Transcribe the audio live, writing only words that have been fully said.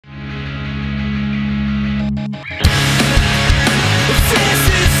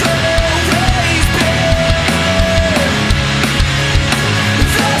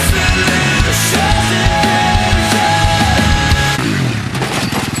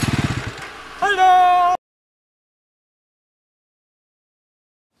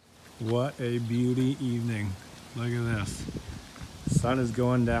What a beauty evening. Look at this. The sun is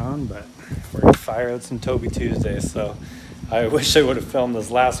going down, but we're gonna fire out some Toby Tuesday. So I wish I would have filmed this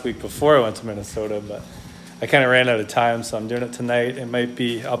last week before I went to Minnesota, but I kind of ran out of time, so I'm doing it tonight. It might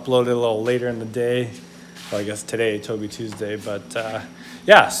be uploaded a little later in the day. Well, I guess today, Toby Tuesday, but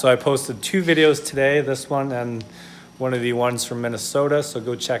yeah, so I posted 2 videos today, this one and one of the ones from Minnesota, so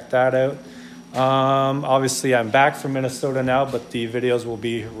go check that out. Obviously I'm back from Minnesota now, but the videos will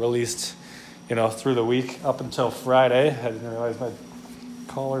be released, you know, through the week up until Friday. I didn't realize my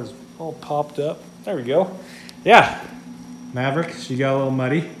collar's all popped up. There we go. Yeah, Maverick, she got a little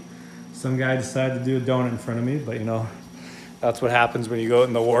muddy. Some guy decided to do a donut in front of me, but you know, that's what happens when you go out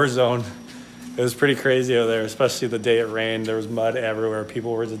in the war zone. It was pretty crazy out there, especially the day it rained. There was mud everywhere.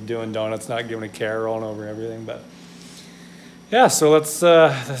 People were just doing donuts, not giving a care, rolling over everything, but yeah, so let's,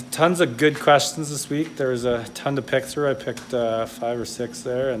 tons of good questions this week. There was a ton to pick through. I picked 5 or 6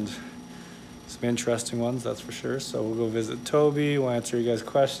 there and some interesting ones, that's for sure. So we'll go visit Toby, we'll answer you guys'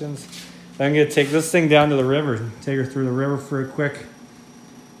 questions. Then I'm gonna take this thing down to the river, take her through the river for a quick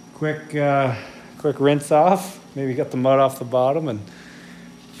rinse off. Maybe get the mud off the bottom and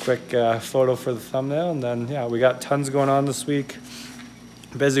quick photo for the thumbnail. And then, yeah, we got tons going on this week.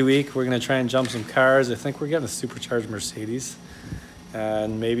 Busy week. We're gonna try and jump some cars. I think we're getting a supercharged Mercedes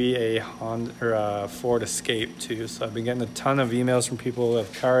and maybe a Honda or a Ford Escape too. So I've been getting a ton of emails from people who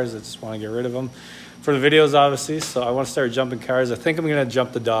have cars that just want to get rid of them for the videos, obviously. So I want to start jumping cars. I think I'm gonna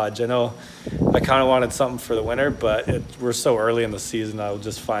jump the Dodge. I know I kind of wanted something for the winter, but we're so early in the season. I'll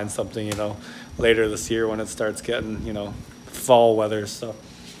just find something, you know, later this year when it starts getting, you know, fall weather. So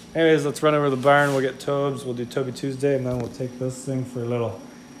anyways, let's run over to the barn. We'll get Tobes. We'll do Toby Tuesday, and then we'll take this thing for a little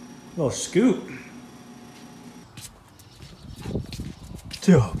scoot.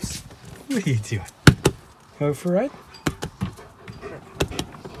 Tobes, what are you doing? Go for a ride?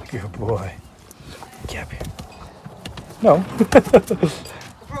 Good boy. Get up here. No.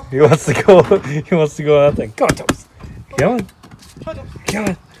 He wants to go. He wants to go on that thing. Go on, Tobes. Come on. Come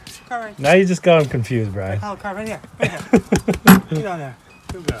on. Car right. Now you just got him confused, Brian. Oh, car right here. Right here. Get on there.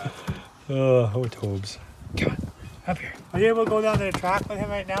 Good girl. Oh, Tobes. Come on. Up here. Are you able to go down to the track with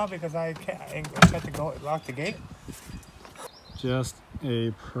him right now? Because I got to go lock the gate. Just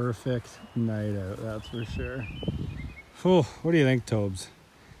a perfect night out, that's for sure. Oh, what do you think, Tobes?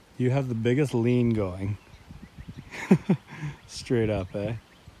 You have the biggest lean going. Straight up, eh?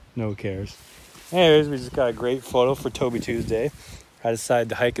 No cares. Anyways, we just got a great photo for Toby Tuesday. I decided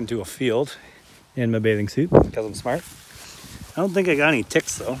to hike into a field in my bathing suit because I'm smart. I don't think I got any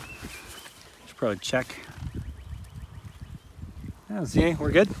ticks though. Should probably check. Yeah, see,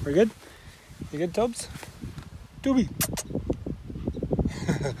 we're good. We're good. You good, Tobes? Toby.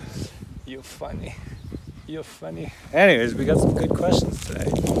 You're funny. You're funny. Anyways, we got some good questions today.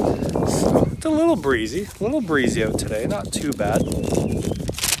 So it's a little breezy out today. Not too bad.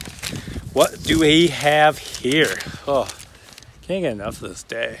 What do we have here? Oh, can't get enough of this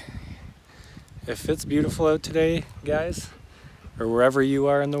day. If it's beautiful out today, guys, or wherever you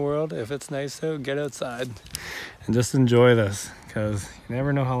are in the world, if it's nice out, get outside and just enjoy this, because you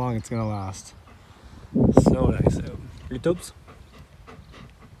never know how long it's gonna last. So nice out. Your Tobes?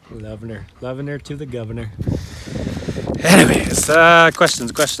 Loving her to the governor. Anyways,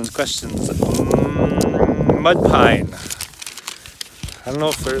 questions. Mud pine. I don't know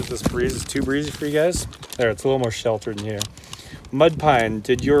if this breeze is too breezy for you guys. There, it's a little more sheltered in here. Mud pine,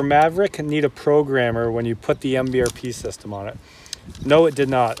 did your Maverick need a programmer when you put the MBRP system on it? No, it did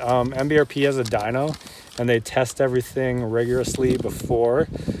not. MBRP has a dyno, and they test everything rigorously before.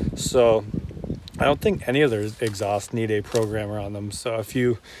 So I don't think any of their exhausts need a programmer on them. So if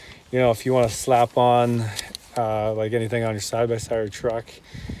you want to slap on like anything on your side-by-side or truck,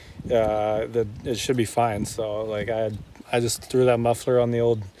 it should be fine. So like I just threw that muffler on the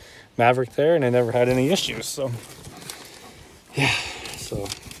old Maverick there, and I never had any issues. So yeah, so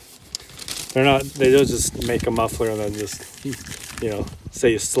they don't just make a muffler and then just, you know,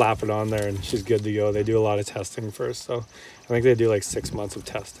 say you slap it on there and she's good to go. They do a lot of testing first. So I think they do like 6 months of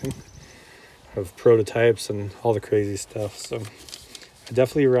testing of prototypes and all the crazy stuff. So I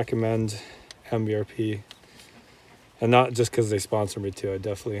definitely recommend MBRP, and not just because they sponsor me too.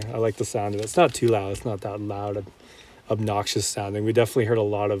 I like the sound of it. It's not too loud. It's not that loud, obnoxious sounding. We definitely heard a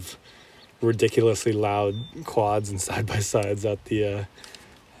lot of ridiculously loud quads and side-by-sides at the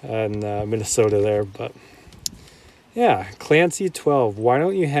in Minnesota there. But yeah, Clancy 12, why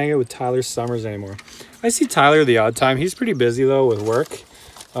don't you hang out with Tyler Summers anymore? I see Tyler the odd time. He's pretty busy though with work.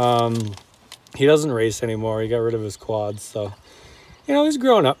 He doesn't race anymore. He got rid of his quads, so you know, he's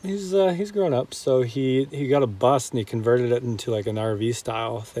grown up. He's grown up. So he got a bus and he converted it into like an RV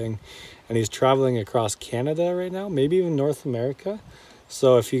style thing, and he's traveling across Canada right now, maybe even North America.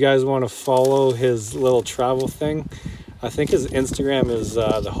 So if you guys want to follow his little travel thing, I think his Instagram is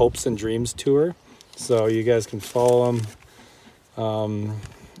the Hopes and Dreams Tour. So you guys can follow him.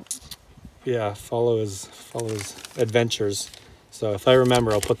 Yeah, follow his adventures. So if I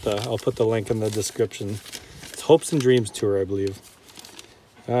remember, I'll put the link in the description. It's Hopes and Dreams Tour, I believe.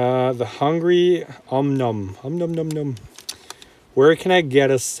 The Hungry Num. Where can I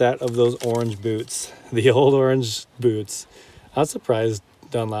get a set of those orange boots? The old orange boots. I'm surprised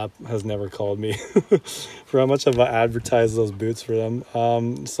Dunlop has never called me for how much I've advertised those boots for them.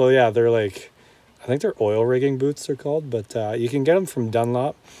 So yeah, they're like, I think they're oil rigging boots they're called, but you can get them from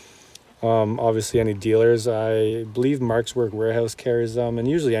Dunlop. Obviously any dealers, I believe Mark's Work Warehouse carries them, and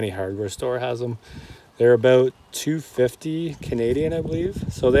usually any hardware store has them. They're about $250 Canadian, I believe.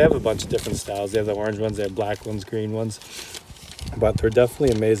 So they have a bunch of different styles. They have the orange ones, they have black ones, green ones, but they're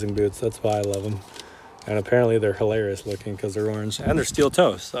definitely amazing boots. That's why I love them. And apparently they're hilarious looking because they're orange and they're steel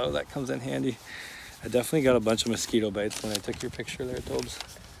toe, so that comes in handy. I definitely got a bunch of mosquito bites when I took your picture there, Tobes.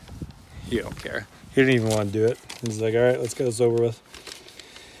 You don't care. He didn't even want to do it. He's like, all right, let's get this over with.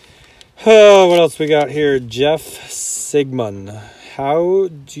 Oh, what else we got here? Jeff Sigmund. How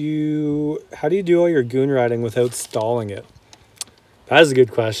do you do all your goon riding without stalling it? That is a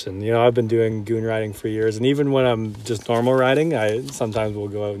good question. You know, I've been doing goon riding for years, and even when I'm just normal riding, I sometimes will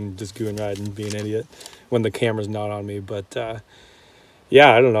go out and just goon ride and be an idiot when the camera's not on me. But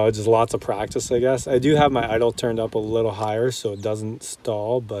yeah, I don't know, just lots of practice, I guess. I do have my idle turned up a little higher so it doesn't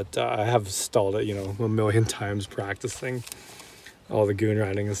stall, but I have stalled it, you know, a million times practicing all the goon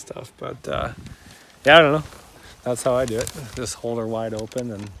riding and stuff. But yeah, I don't know. That's how I do it. Just hold her wide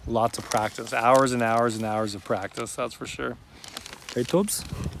open and lots of practice. Hours and hours and hours of practice, that's for sure. Hey, Tobes,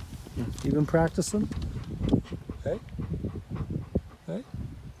 you been practicing? Hey? Hey?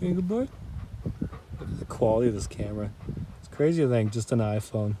 You a good boy? Look at the quality of this camera. It's crazy to think, just an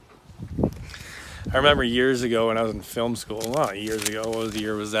iPhone. I remember years ago when I was in film school, well, years ago, what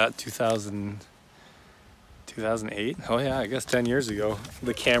year was that? 2008? Oh yeah, I guess 10 years ago.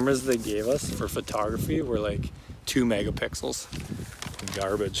 The cameras they gave us for photography were like 2 megapixels.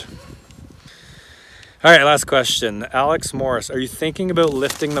 Garbage. All right, last question. Alex Morris, are you thinking about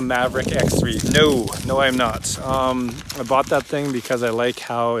lifting the Maverick X3? No, I'm not. I bought that thing because I like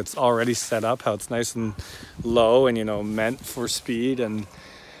how it's already set up, how it's nice and low and, you know, meant for speed and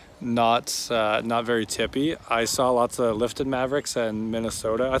not very tippy. I saw lots of lifted Mavericks in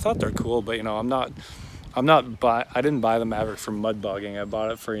Minnesota. I thought they're cool, but, you know, I didn't buy the Maverick for mud bogging. I bought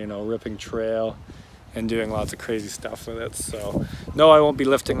it for, you know, ripping trail and doing lots of crazy stuff with it. So no, I won't be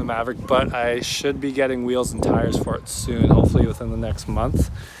lifting the Maverick, but I should be getting wheels and tires for it soon, hopefully within the next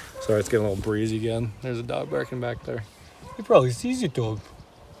month. Sorry, it's getting a little breezy again. There's a dog barking back there. He probably sees you, dog.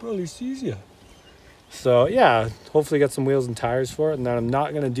 Probably sees you. So yeah, hopefully get some wheels and tires for it, and then I'm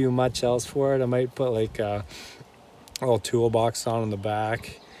not gonna do much else for it. I might put like a little toolbox on in the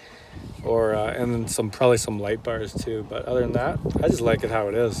back, or and then probably some light bars too. But other than that, I just like it how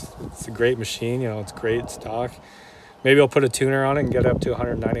it is. It's a great machine, you know, it's great stock. Maybe I'll put a tuner on it and get up to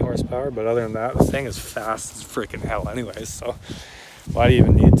 190 horsepower, but other than that, the thing is fast as freaking hell anyways, so why do you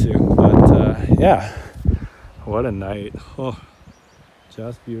even need to? But yeah, what a night. Oh,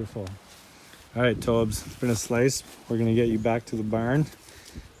 just beautiful. All right, Tobes, it's been a slice. We're gonna get you back to the barn,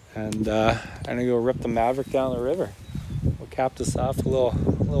 and I'm gonna go rip the Maverick down the river. We'll cap this off with a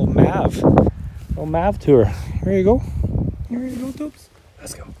little Mav tour. Here you go. Here you go, Tobes.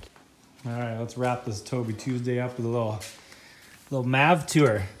 Let's go. All right, let's wrap this Toby Tuesday up with a little Mav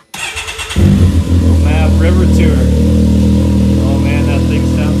tour. Little Mav river tour. Oh man, that thing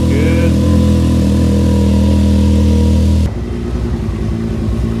sounds good.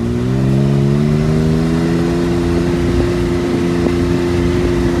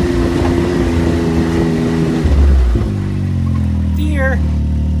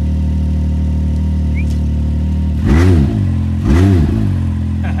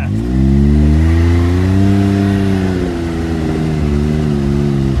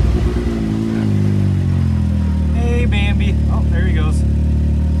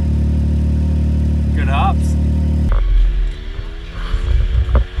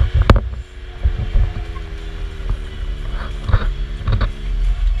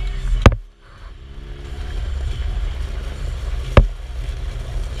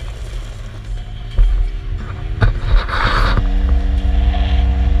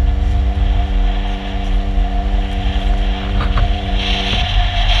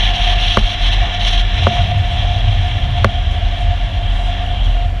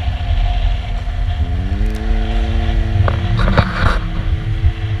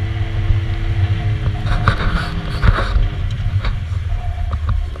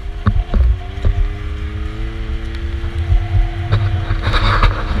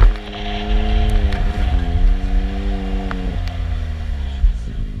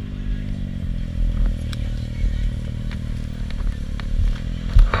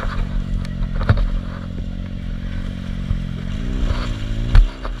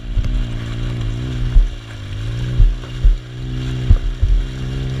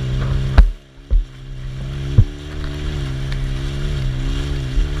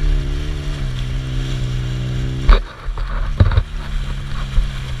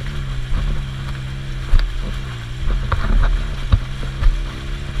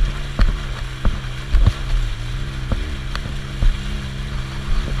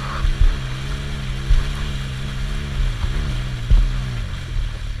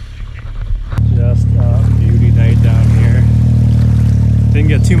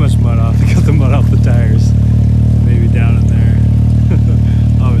 get too much mud off. I got the mud off the tires. Maybe down in there.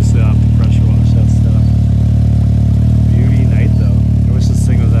 Obviously I'll have to pressure wash that stuff. Beauty night though. I wish this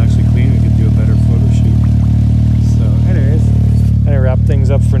thing was actually clean. We could do a better photo shoot. So anyways, I'm gonna wrap things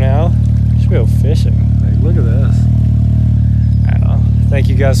up for now. Should go fishing. Like, look at this. I don't know. Thank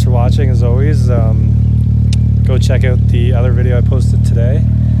you guys for watching as always. Go check out the other video I posted today,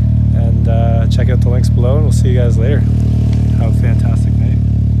 and check out the links below, and we'll see you guys later. Have a fantastic